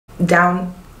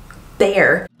down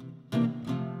there.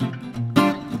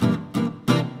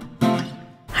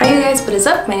 Hi you guys, what is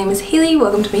up? My name is Hayley.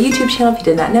 Welcome to my YouTube channel. If you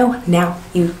did not know, now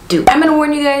you do. I'm gonna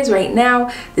warn you guys right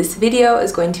now, this video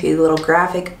is going to be a little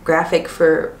graphic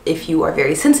for if you are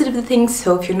very sensitive to things.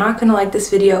 So if you're not gonna like this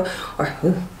video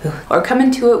or come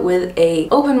into it with a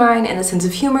open mind and a sense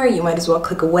of humor, you might as well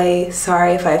click away.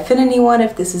 Sorry if I offend anyone,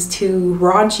 if this is too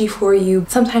raunchy for you.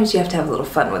 Sometimes you have to have a little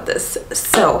fun with this.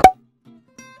 So,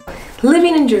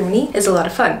 living in Germany is a lot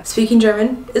of fun. Speaking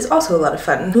German is also a lot of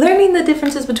fun. Learning the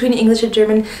differences between English and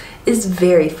German is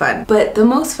very fun. But the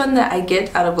most fun that I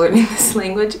get out of learning this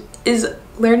language is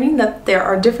learning that there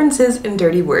are differences in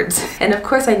dirty words. And of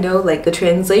course I know like the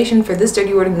translation for this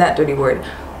dirty word and that dirty word.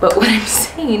 But what I'm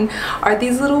saying are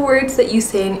these little words that you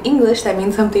say in English that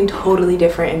mean something totally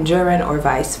different in German or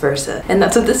vice versa. And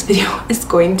that's what this video is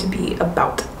going to be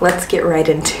about. Let's get right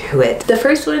into it. The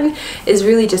first one is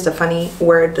really just a funny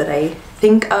word that I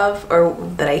think of or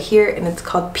that I hear, and it's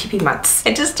called pipi-mats.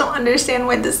 I just don't understand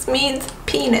what this means.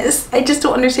 Penis. I just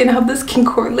don't understand how this can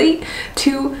correlate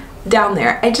to down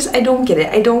there. I don't get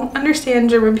it. I don't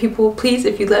understand German people. Please,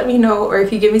 if you let me know or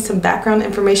if you give me some background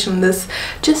information on this,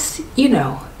 just, you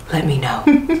know, let me know.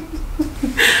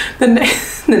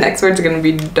 The next word's gonna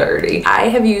be dirty. I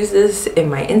have used this in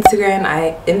my Instagram.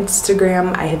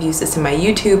 I have used this in my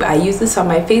YouTube. I use this on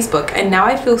my Facebook, and now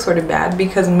I feel sort of bad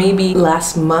because maybe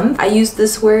last month I used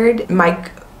this word.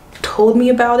 Mike told me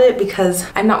about it because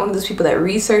I'm not one of those people that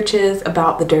researches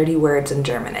about the dirty words in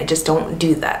German. I just don't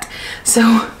do that. So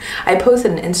I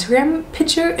posted an Instagram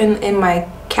picture, and in my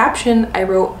caption I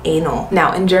wrote anal.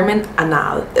 Now in German,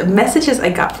 anal. The messages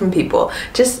I got from people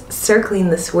just circling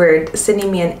this word,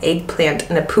 sending me an eggplant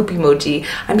and a poop emoji.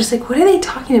 I'm just like, what are they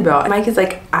talking about? And Mike is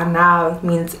like, anal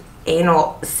means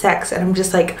anal sex, and I'm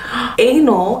just like,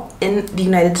 anal in the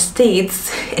United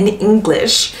States in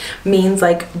English means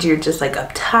like you're just like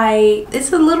uptight.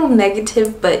 It's a little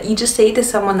negative, but you just say it to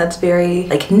someone that's very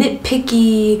like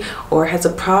nitpicky or has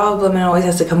a problem and always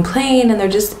has to complain, and they're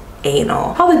just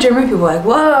anal. All the German people are like,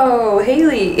 whoa,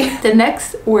 Hayley. The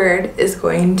next word is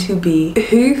going to be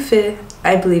Höfe.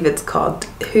 I believe it's called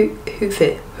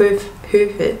Höfe.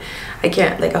 I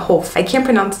can't, like a hof. I can't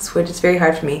pronounce this word, it's very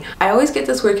hard for me. I always get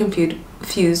this word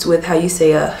confused with how you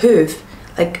say a hoof,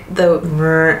 like the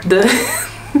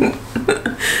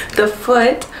the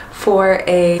foot for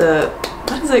a,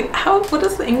 what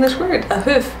is the English word? A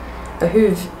hoof,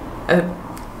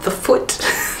 the foot.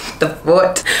 The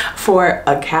foot for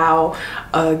a cow,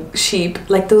 a sheep,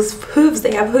 like those hooves,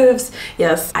 they have hooves.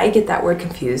 Yes, I get that word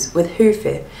confused with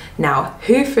Höfe. Now,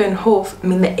 Höfe and Hof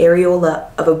mean the areola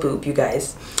of a boob, you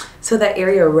guys. So that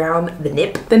area around the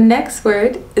nip. The next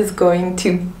word is going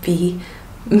to be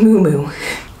moo-moo.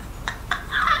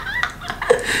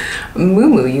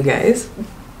 Moo-moo, you guys,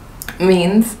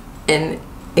 means in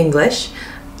English,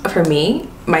 for me,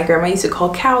 my grandma used to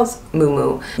call cows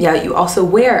moo-moo. Yeah, you also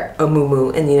wear a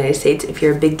moo-moo in the United States. If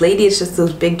you're a big lady, it's just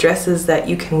those big dresses that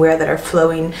you can wear that are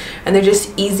flowing, and they're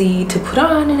just easy to put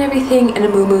on and everything, and a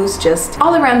moo-moo's just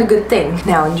all around a good thing.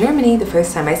 Now in Germany, the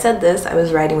first time I said this, I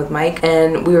was riding with Mike,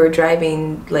 and we were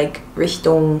driving like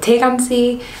Richtung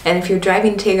Tegernsee, and if you're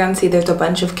driving to Tegernsee, there's a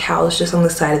bunch of cows just on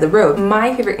the side of the road.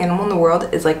 My favorite animal in the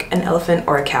world is like an elephant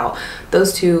or a cow.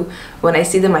 Those two, when I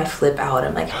see them, I flip out.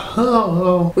 I'm like,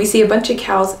 oh. We see a bunch of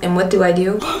cows, and what do?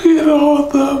 Look at all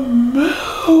the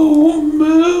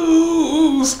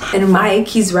moos. And Mike,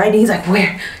 he's riding, he's like,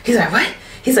 where? He's like, what?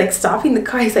 He's like stopping the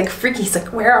car, he's like freaky, he's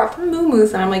like, where are the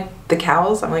moo-moos? And I'm like, the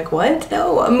cows? I'm like, what?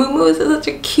 No, a moo-moo is such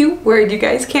a cute word. You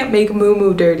guys can't make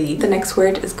moo-moo dirty. The next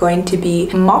word is going to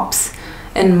be mops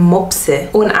and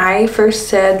mopse. When I first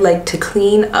said like to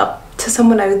clean up to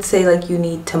someone, I would say like you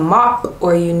need to mop,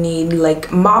 or you need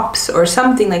like mops or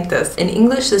something like this. In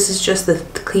English, this is just the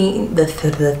thing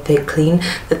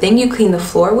you clean the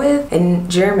floor with. In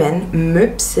German,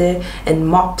 möpse and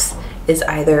mops is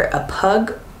either a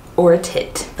pug or a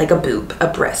tit, like a boob, a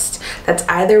breast. That's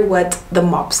either what the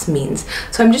mops means.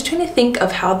 So I'm just trying to think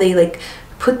of how they like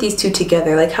put these two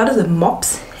together. Like how does a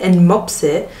mops and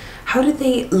mopse, how do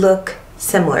they look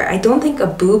similar? I don't think a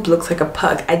boob looks like a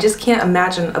pug. I just can't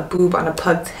imagine a boob on a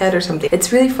pug's head or something.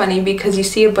 It's really funny because you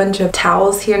see a bunch of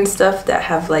towels here and stuff that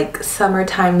have like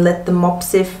summertime let the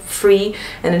mopse free,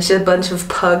 and it's just a bunch of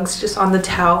pugs just on the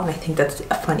towel, and I think that's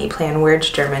a funny play on words,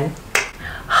 German.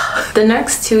 The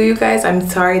next two, you guys, I'm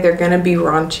sorry, they're gonna be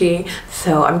raunchy,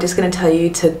 so I'm just gonna tell you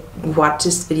to watch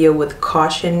this video with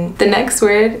caution. The next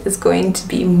word is going to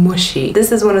be mushy.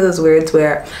 This is one of those words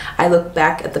where I look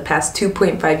back at the past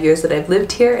 2.5 years that I've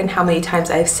lived here and how many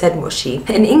times I've said mushy.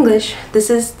 In English,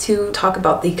 this is to talk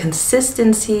about the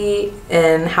consistency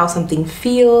and how something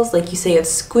feels. Like you say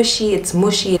it's squishy, it's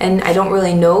mushy, and I don't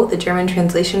really know the German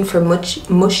translation for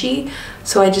mushy,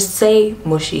 so I just say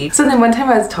mushy. So then one time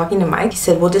I was talking to Mike, he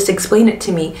said, well, just explain it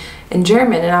to me in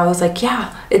German, and I was like,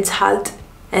 yeah, it's halt.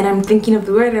 And I'm thinking of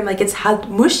the word, and I'm like, it's halt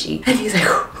mushy. And he's like,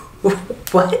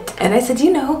 what? And I said,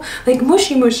 you know, like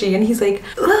mushy mushy. And he's like,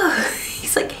 ugh.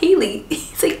 He's like, Hayley.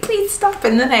 He's like, please stop.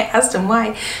 And then I asked him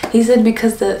why. He said,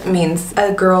 because that means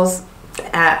girls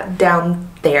down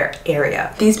their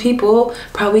area. These people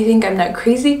probably think I'm that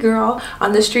crazy girl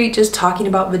on the street just talking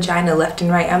about vagina left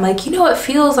and right. I'm like, you know, it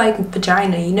feels like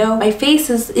vagina, you know? My face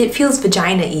it feels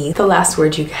vagina-y. The last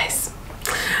word, you guys.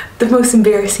 The most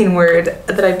embarrassing word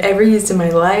that I've ever used in my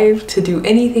life, to do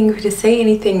anything or to say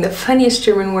anything. The funniest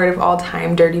German word of all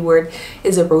time, dirty word,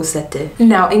 is a rosette.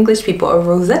 Now, English people, a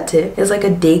rosette is like a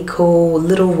deco,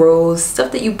 little rose,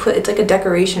 stuff that you put, it's like a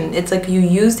decoration. It's like you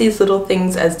use these little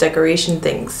things as decoration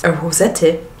things. A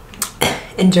rosette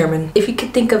in German. If you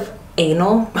could think of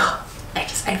anal,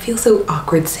 I feel so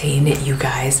awkward saying it, you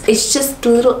guys. It's just the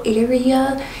little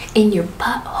area in your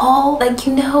butthole. Like,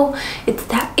 you know, it's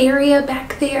that area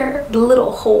back there, the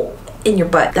little hole in your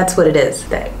butt. That's what it is.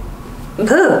 That,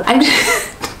 ugh.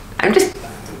 I'm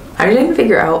trying to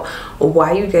figure out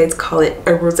why you guys call it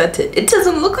a rosette. It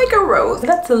doesn't look like a rose.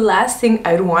 That's the last thing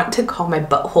I'd want to call my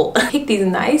butthole. Take these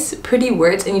nice, pretty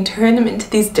words and you turn them into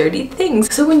these dirty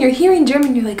things. So when you're hearing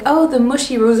German, you're like, oh, the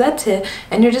mushy rosette,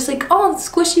 and you're just like, oh,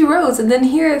 squishy rose. And then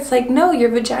here it's like, no, your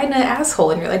vagina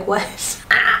asshole. And you're like, what?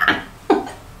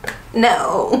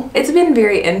 No. It's been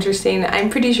very interesting. I'm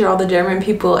pretty sure all the German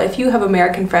people, if you have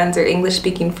American friends or English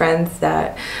speaking friends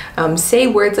that say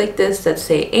words like this, that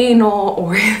say anal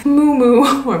or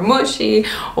moo-moo or mushy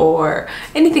or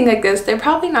anything like this, they're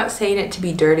probably not saying it to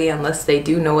be dirty unless they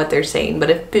do know what they're saying. But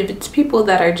if it's people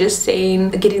that are just saying,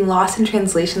 getting lost in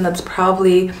translation, that's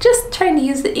probably just trying to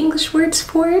use the English words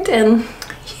for it. And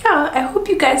yeah, I hope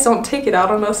you guys don't take it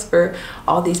out on us for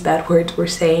all these bad words we're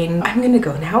saying. I'm gonna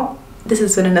go now. This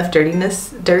has been enough dirty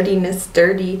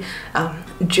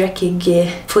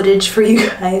dreckige footage for you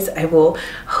guys. I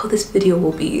hope this video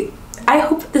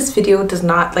does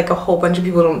not, like, a whole bunch of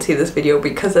people don't see this video,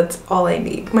 because that's all I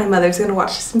need. My mother's gonna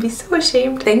watch this and be so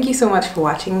ashamed. Thank you so much for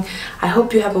watching. I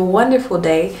hope you have a wonderful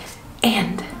day,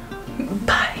 and